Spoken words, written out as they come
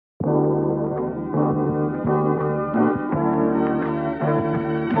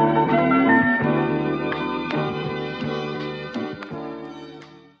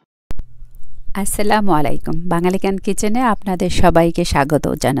আসসালামু আলাইকুম। বাঙালি ক্যান কিচেনে আপনাদের সবাইকে স্বাগত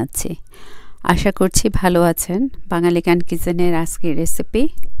জানাচ্ছি। আশা করছি ভালো আছেন। বাঙালি ক্যান কিচেনের আজকের রেসিপি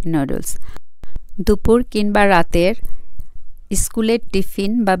নুডলস। দুপুর কিংবা রাতের স্কুলের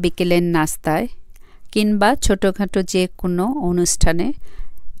টিফিন বা বিকেলের নাস্তায় কিংবা ছোটোখাটো যে কোনো অনুষ্ঠানে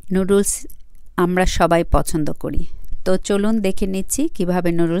নুডলস আমরা সবাই পছন্দ করি। তো চলুন দেখে নিচ্ছি কিভাবে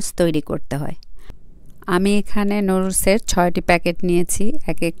নুডলস তৈরি করতে হয়। আমি এখানে নুডলসের 6টি প্যাকেট নিয়েছি।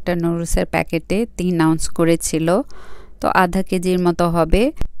 এক একটা নুডলসের প্যাকেটে 3 আউন্স করে ছিল, তো আধা কেজির মতো হবে।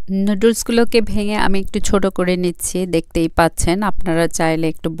 নুডলসগুলোকে ভেঙে আমি একটু ছোট করে নিচ্ছি, দেখতেই পাচ্ছেন। আপনারা চাইলে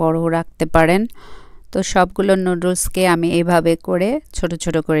একটু বড়ও রাখতে পারেন। তো সবগুলো নুডলসকে আমি এভাবে করে ছোট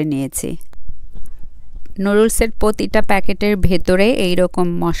ছোট করে নিয়েছি। নুডলসের প্রতিটা প্যাকেটের ভেতরে এইরকম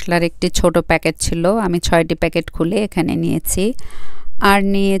মশলার একটি ছোট প্যাকেট ছিল। আমি 6টি প্যাকেট খুলে এখানে নিয়েছি। আর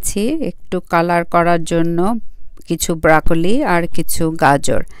নিয়েছি একটু কালার করার জন্য কিছু ব্রকলি আর কিছু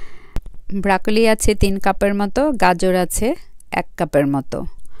গাজর। ব্রকলি আছে 3 কাপের মতো, গাজর আছে 1 কাপের মতো।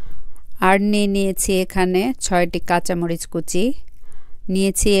 আর নিয়েছি এখানে 6টি কাঁচামরিচ কুচি।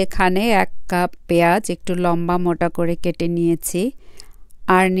 নিয়েছি এখানে 1 কাপ পেঁয়াজ একটু লম্বা মোটা করে কেটে নিয়েছি।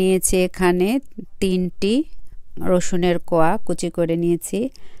 আর নিয়েছি এখানে 3টি রসুনের কোয়া কুচি করে নিয়েছি।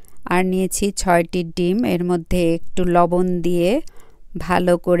 আর নিয়েছি 6টি ডিম, এর মধ্যে একটু লবণ দিয়ে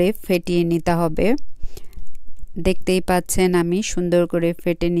ভালো করে ফেটিয়ে নিতে হবে। দেখতেই পাচ্ছেন আমি সুন্দর করে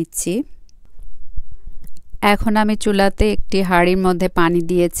ফেটে নিচ্ছি। এখন আমি চুলাতে একটি হাঁড়ির মধ্যে পানি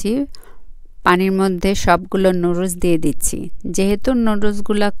দিয়েছি। পানির মধ্যে সবগুলো নুডলস দিয়ে দিচ্ছি। যেহেতু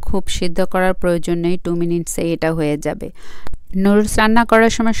নুডলসগুলো খুব সিদ্ধ করার প্রয়োজন নেই, 2 মিনিটসে এটা হয়ে যাবে। নুডলস রান্না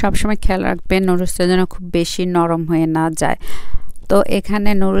করার সময় সবসময় খেয়াল রাখবেন নুডলসটা যেন খুব বেশি নরম হয়ে না যায়। তো এখানে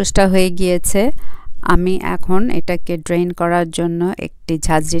নুডলসটা হয়ে গিয়েছে। আমি এখন এটাকে ড্রেন করার জন্য একটি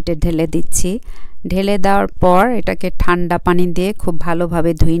ঝাঁঝরিতে ঢেলে দিচ্ছি। ঢেলে দেওয়ার পর এটাকে ঠান্ডা পানি দিয়ে খুব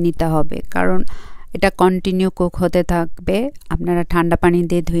ভালোভাবে ধুয়ে নিতে হবে, কারণ এটা কন্টিনিউ কুক হতে থাকবে। আপনারা ঠান্ডা পানি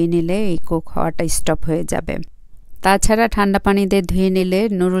দিয়ে ধুয়ে নিলে এই কুক হওয়াটা স্টপ হয়ে যাবে। তাছাড়া ঠান্ডা পানি দিয়ে ধুয়ে নিলে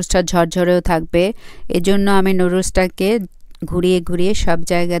নুডলসটা ঝরঝরেও থাকবে। এজন্য আমি নুডলসটাকে ঘুরিয়ে ঘুরিয়ে সব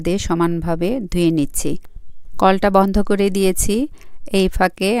জায়গা দিয়ে সমানভাবে ধুয়ে নিচ্ছি। কলটা বন্ধ করে দিয়েছি। এই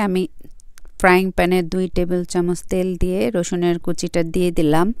ফাঁকে আমি ফ্রাইং প্যানে 2 টেবিল চামচ তেল দিয়ে রসুনের কুচিটা দিয়ে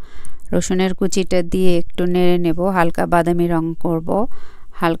দিলাম। রসুনের কুচিটা দিয়ে একটু নেড়ে নেব, হালকা বাদামি রং করব।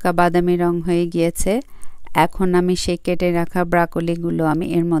 হালকা বাদামি রং হয়ে গিয়েছে। এখন আমি সেই কেটে রাখা ব্রকলিগুলো আমি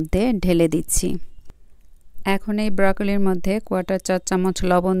এর মধ্যে ঢেলে দিচ্ছি। এখন এই ব্রকলির মধ্যে 1/4 চা চামচ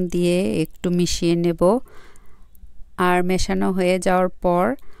লবণ দিয়ে একটু মিশিয়ে নেব। আর মেশানো হয়ে যাওয়ার পর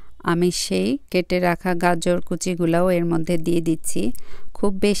আমি সেই কেটে রাখা গাজর কুচিগুলোও এর মধ্যে দিয়ে দিচ্ছি।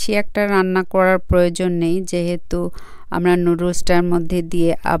 খুব বেশি একটা রান্না করার প্রয়োজন নেই, যেহেতু আমরা নুডলসটার মধ্যে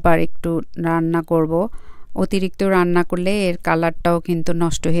দিয়ে আবার একটু রান্না করব। অতিরিক্ত রান্না করলে এর কালারটাও কিন্তু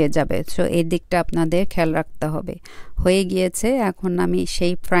নষ্ট হয়ে যাবে। সো এই দিকটা আপনাদের খেয়াল রাখতে হবে। হয়ে গিয়েছে। এখন আমি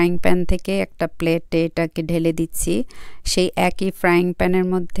সেই ফ্রাইং প্যান থেকে একটা প্লেটে এটাকে ঢেলে দিচ্ছি। সেই একই ফ্রাইং প্যানের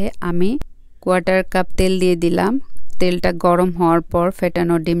মধ্যে আমি 1/4 কাপ তেল দিয়ে দিলাম। তেলটা গরম হওয়ার পর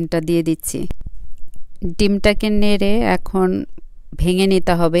ফেটানো ডিমটা দিয়ে দিচ্ছি। ডিমটাকে নেড়ে এখন ভেঙে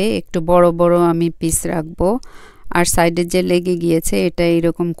নিতে হবে। একটু বড় বড় আমি পিস রাখবো। আর সাইডে যে লেগে গিয়েছে এটা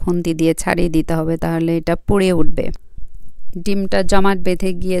এরকম খুন্তি দিয়ে ছাড়িয়ে দিতে হবে, তাহলে এটা পুড়ে উঠবে। ডিমটা জমাট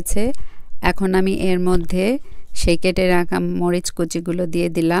বেঁধে গিয়েছে। এখন আমি এর মধ্যে সেই কেটে রাখা মরিচ কুচিগুলো দিয়ে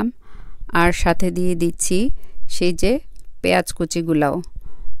দিলাম। আর সাথে দিয়ে দিচ্ছি সেই যে পেঁয়াজ কুচিগুলোও।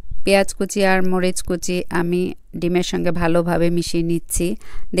 পেঁয়াজ কুচি আর মরিচ কুচি আমি ডিমের সঙ্গে ভালোভাবে মিশিয়ে নিচ্ছি।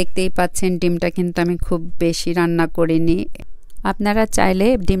 দেখতেই পাচ্ছেন ডিমটা কিন্তু আমি খুব বেশি রান্না করিনি। আপনারা চাইলে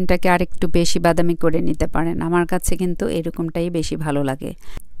ডিমটাকে আরেকটু বেশি বাদামি করে নিতে পারেন। আমার কাছে কিন্তু এরকমটাই বেশি ভালো লাগে।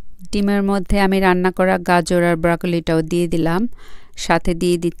 ডিমের মধ্যে আমি রান্না করা গাজর আর ব্রকলিটাও দিয়ে দিলাম। সাথে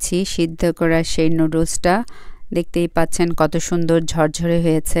দিয়ে দিচ্ছি সিদ্ধ করা সেই নুডলসটা। দেখতেই পাচ্ছেন কত সুন্দর ঝরঝরে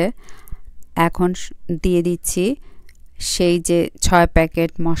হয়েছে। এখন দিয়ে দিচ্ছি সেই যে 6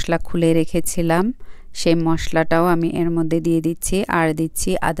 প্যাকেট মশলা খুলে রেখেছিলাম, সেই মশলাটাও আমি এর মধ্যে দিয়ে দিচ্ছি। আর দিচ্ছি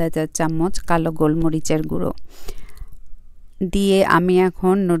আধা চা চামচ কালো গোলমরিচের গুঁড়ো দিয়ে আমি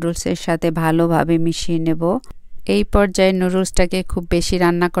এখন নুডলসের সাথে ভালোভাবে মিশিয়ে নেব। এই পর্যায়ে নুডলসটাকে খুব বেশি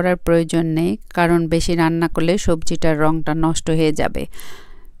রান্না করার প্রয়োজন নেই, কারণ বেশি রান্না করলে সবজিটার রঙটা নষ্ট হয়ে যাবে।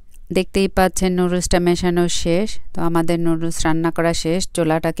 দেখতেই পাচ্ছেন নুডলসটা মেশানো শেষ। তো আমাদের নুডলস রান্না করা শেষ।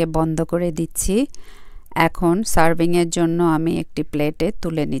 চুলাটাকে বন্ধ করে দিচ্ছি। এখন সার্ভিংয়ের জন্য আমি একটি প্লেটে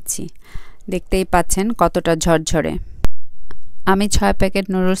তুলে নিচ্ছি। দেখতেই পাচ্ছেন কতটা ঝরঝরে। আমি 6 প্যাকেট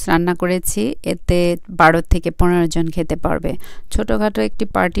নুডলস রান্না করেছি। এতে 12 থেকে 15 জন খেতে পারবে। ছোটোখাটো একটি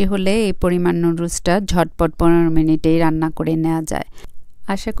পার্টি হলে এই পরিমাণ নুডলসটা ঝটপট 15 মিনিটেই রান্না করে নেওয়া যায়।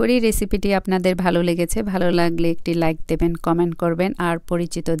 আশা করি রেসিপিটি আপনাদের ভালো লেগেছে। ভালো লাগলে একটি লাইক দেবেন, কমেন্ট করবেন আর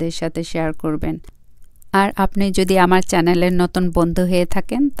পরিচিতদের সাথে শেয়ার করবেন। আর আপনি যদি আমার চ্যানেলের নতুন বন্ধু হয়ে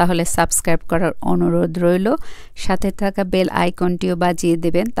থাকেন তাহলে সাবস্ক্রাইব করার অনুরোধ রইল। সাথে থাকা বেল আইকনটিও বাজিয়ে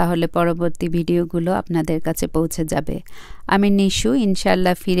দেবেন, তাহলে পরবর্তী ভিডিওগুলো আপনাদের কাছে পৌঁছে যাবে। আমি নিশু,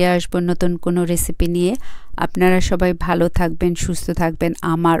 ইনশাল্লাহ ফিরে আসব নতুন কোনো রেসিপি নিয়ে। আপনারা সবাই ভালো থাকবেন, সুস্থ থাকবেন,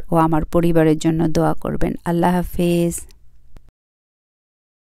 আমার ও আমার পরিবারের জন্য দোয়া করবেন। আল্লাহ হাফেজ।